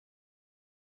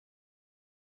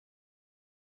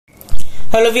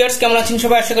Hello viewers, কেমন আছেন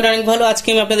সবাই? আশা করি অনেক ভালো। আজকে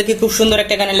আমি আপনাদেরকে খুব সুন্দর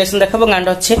একটা গানের লেসন দেখাবো।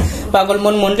 গানটা হচ্ছে পাগল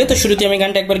মন মনরে। তো শুরুতে আমি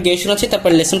গানটা একবার গেয়ে শোনাচ্ছি,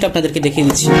 তারপর লেসনটা আপনাদেরকে দেখিয়ে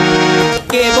দিচ্ছি।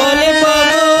 কে বলে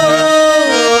পাগল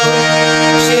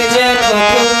সে যেন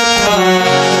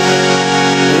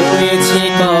রয়েছে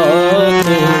কত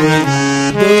দূরে,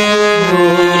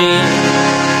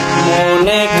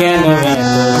 মনে কেন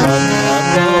এত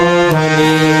কথা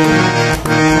বলে।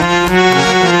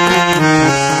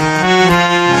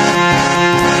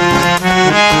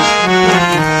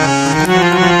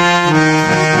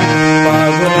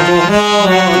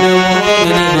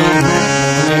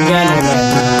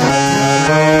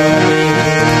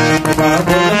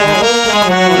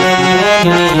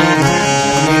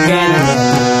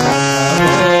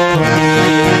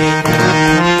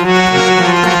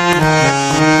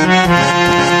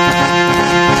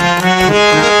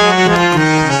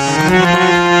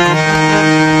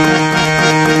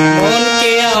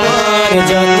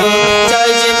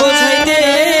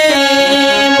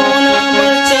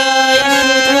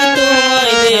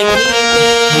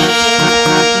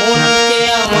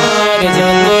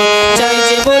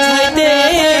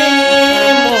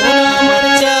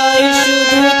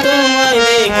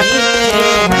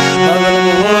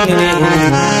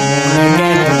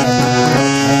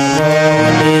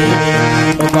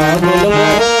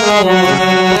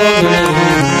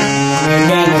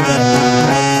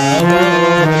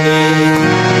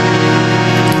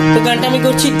 গানটা আমি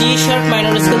করছি ডি শার্প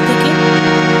মাইনর স্কেল থেকে।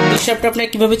 ডি শার্পটা আপনারা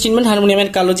কিভাবে চিনবেন? হারমোনিয়ামের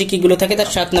কালো যে কিগুলো থাকে তার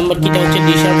 7 নম্বর কিটা হচ্ছে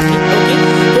ডি শার্প কি। ওকে,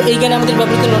 তো এই গানে আমাদের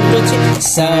ব্যবহৃত নোটগুলো হচ্ছে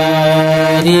সা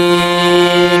রে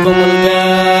কোমল গা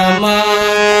মা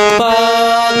পা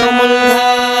কোমল ধা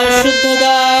শুদ্ধ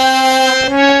দা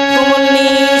কোমল নি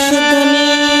শুদ্ধ নি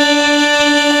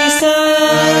সা।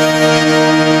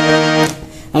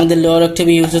 আমাদের লোয়ার অক্টেভ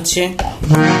ইউজ হচ্ছে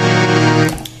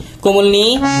কোমল নি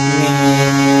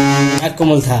আর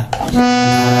কোমল ধা।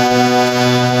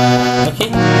 ওকে,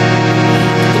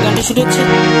 তো গানটা শুরু হচ্ছে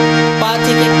পা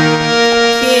থেকে।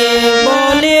 কে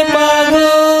বলে পাগল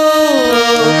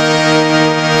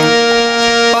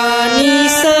পা নি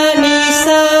সা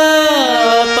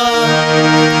পা,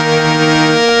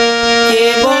 কে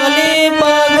বলে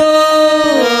পাগল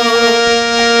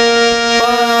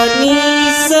পা নি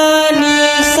সা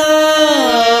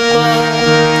পা,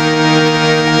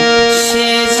 সে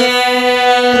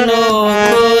যেন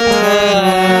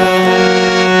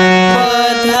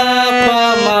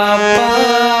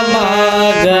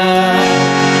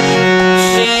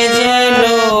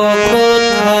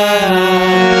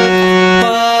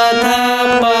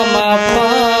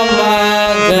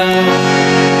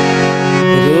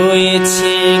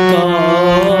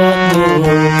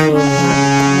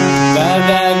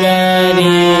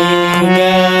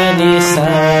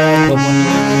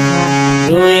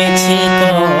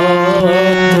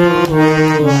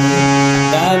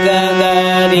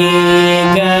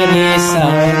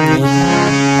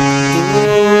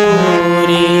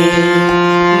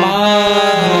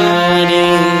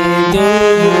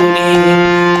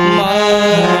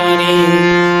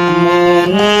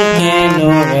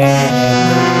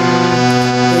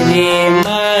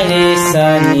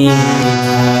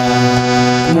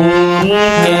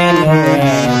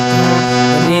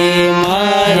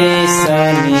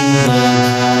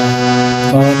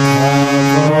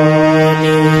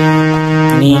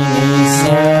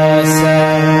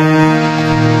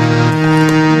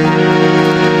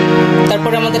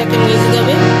তারপরে আমাদের একটা মিউজিক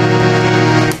হবে।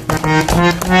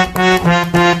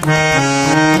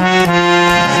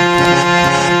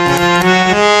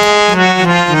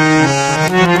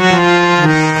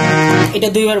 এটা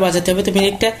দুইবার বাজাতে হবে। তো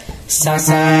মিউজিকটা সা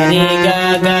সা রে গা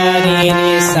গা রে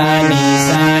রে সা নি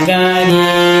সা গা রে,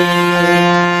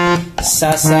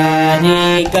 সা সা রে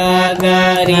গা গা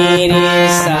রে রে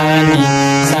সা নি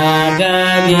সা গা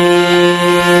রে,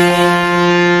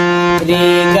 রে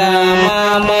গা মা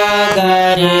মা গা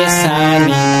রে সা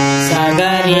নি সা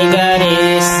গা রে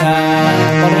সা,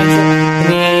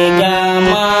 রে গা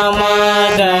মা মা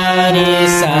গা রে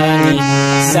সা নি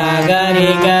সা গা রে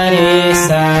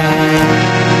সা।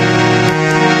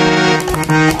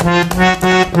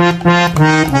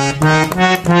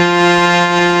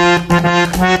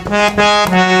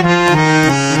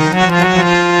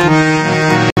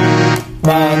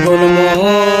 পাগল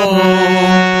মন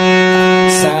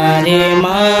সা রে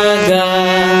মা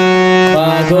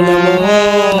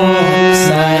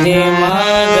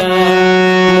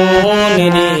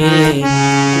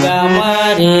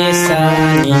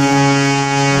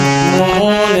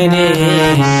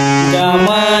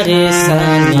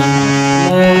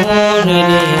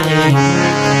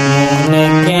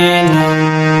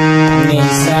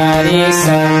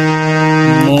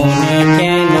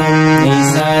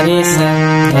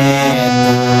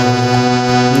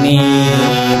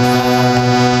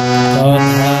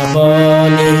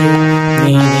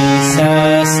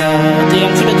এই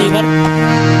অংশটা দুইবার।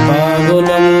 পাগল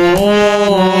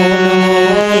মন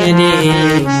রে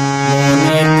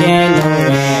মনে কেন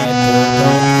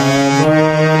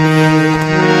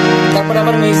তারপর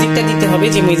আবার মিউজিকটা দিতে হবে,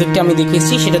 যে মিউজিকটা আমি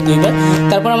দেখিয়েছি সেটা দুইবার।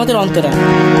 তারপর আমাদের অন্তরা।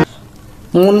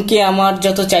 মনকে আমার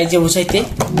যত চাই যে বোঝাইতে,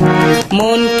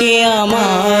 মনকে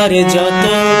আমার যত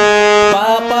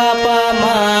পা পা পা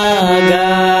মা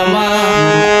গা মা,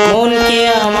 মনকে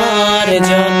আমার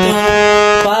যত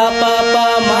পা পা পা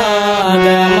মা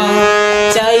গা মা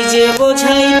চাই যে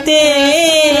বোঝাইতে,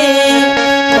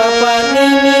 পাপা নি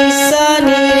নি সা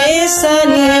নি রে সা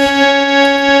নি,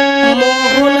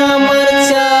 মোহন আমার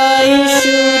চাই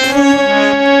শুধু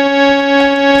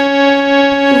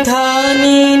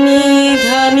ধানি নি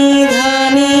ধানি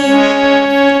ধানি,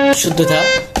 শুদ্ধ ধা,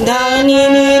 ধানি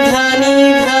নি ধানি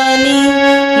ধানি,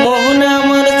 মোহন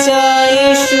আমার চাই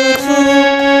শুধু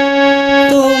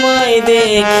তোমায়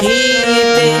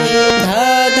দেখিতে, ধা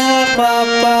ধা পা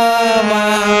পা মা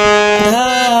ধা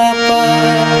পা।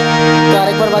 তো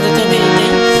আরেকবার বাজাতে হবে এইটাই।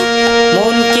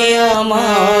 মনকে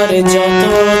আমার যত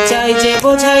চাই যে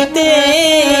বোঝাইতে,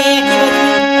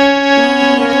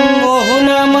 মোহন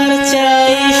আমার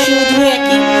চাই শুধু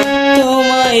একই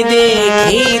তোমায়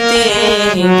দেখিতে,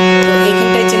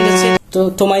 এখানটাই চেঞ্জ আছে। তো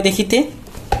তোমায় দেখিতে,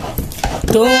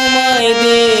 তোমায়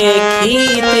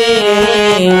দেখিতে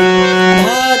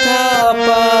ধা ধা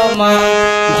পা মা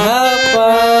ধা পা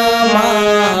মা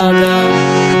গা,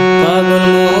 পাগল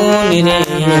মন রে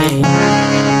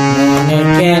মনে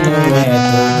কেন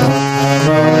এত।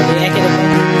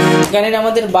 গানের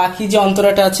আমাদের বাকি যে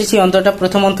অন্তরাটা আছে সেই অন্তরাটা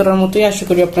প্রথম অন্তরার মতোই, আশা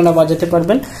করি আপনারা বাজাতে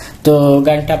পারবেন। তো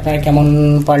গানটা আপনারা কেমন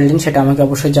পারলেন সেটা আমাকে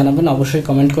অবশ্যই জানাবেন, অবশ্যই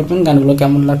কমেন্ট করবেন গানগুলো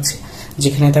কেমন লাগছে।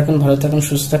 যেখানে থাকুন ভালো থাকুন,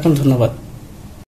 সুস্থ থাকুন, ধন্যবাদ।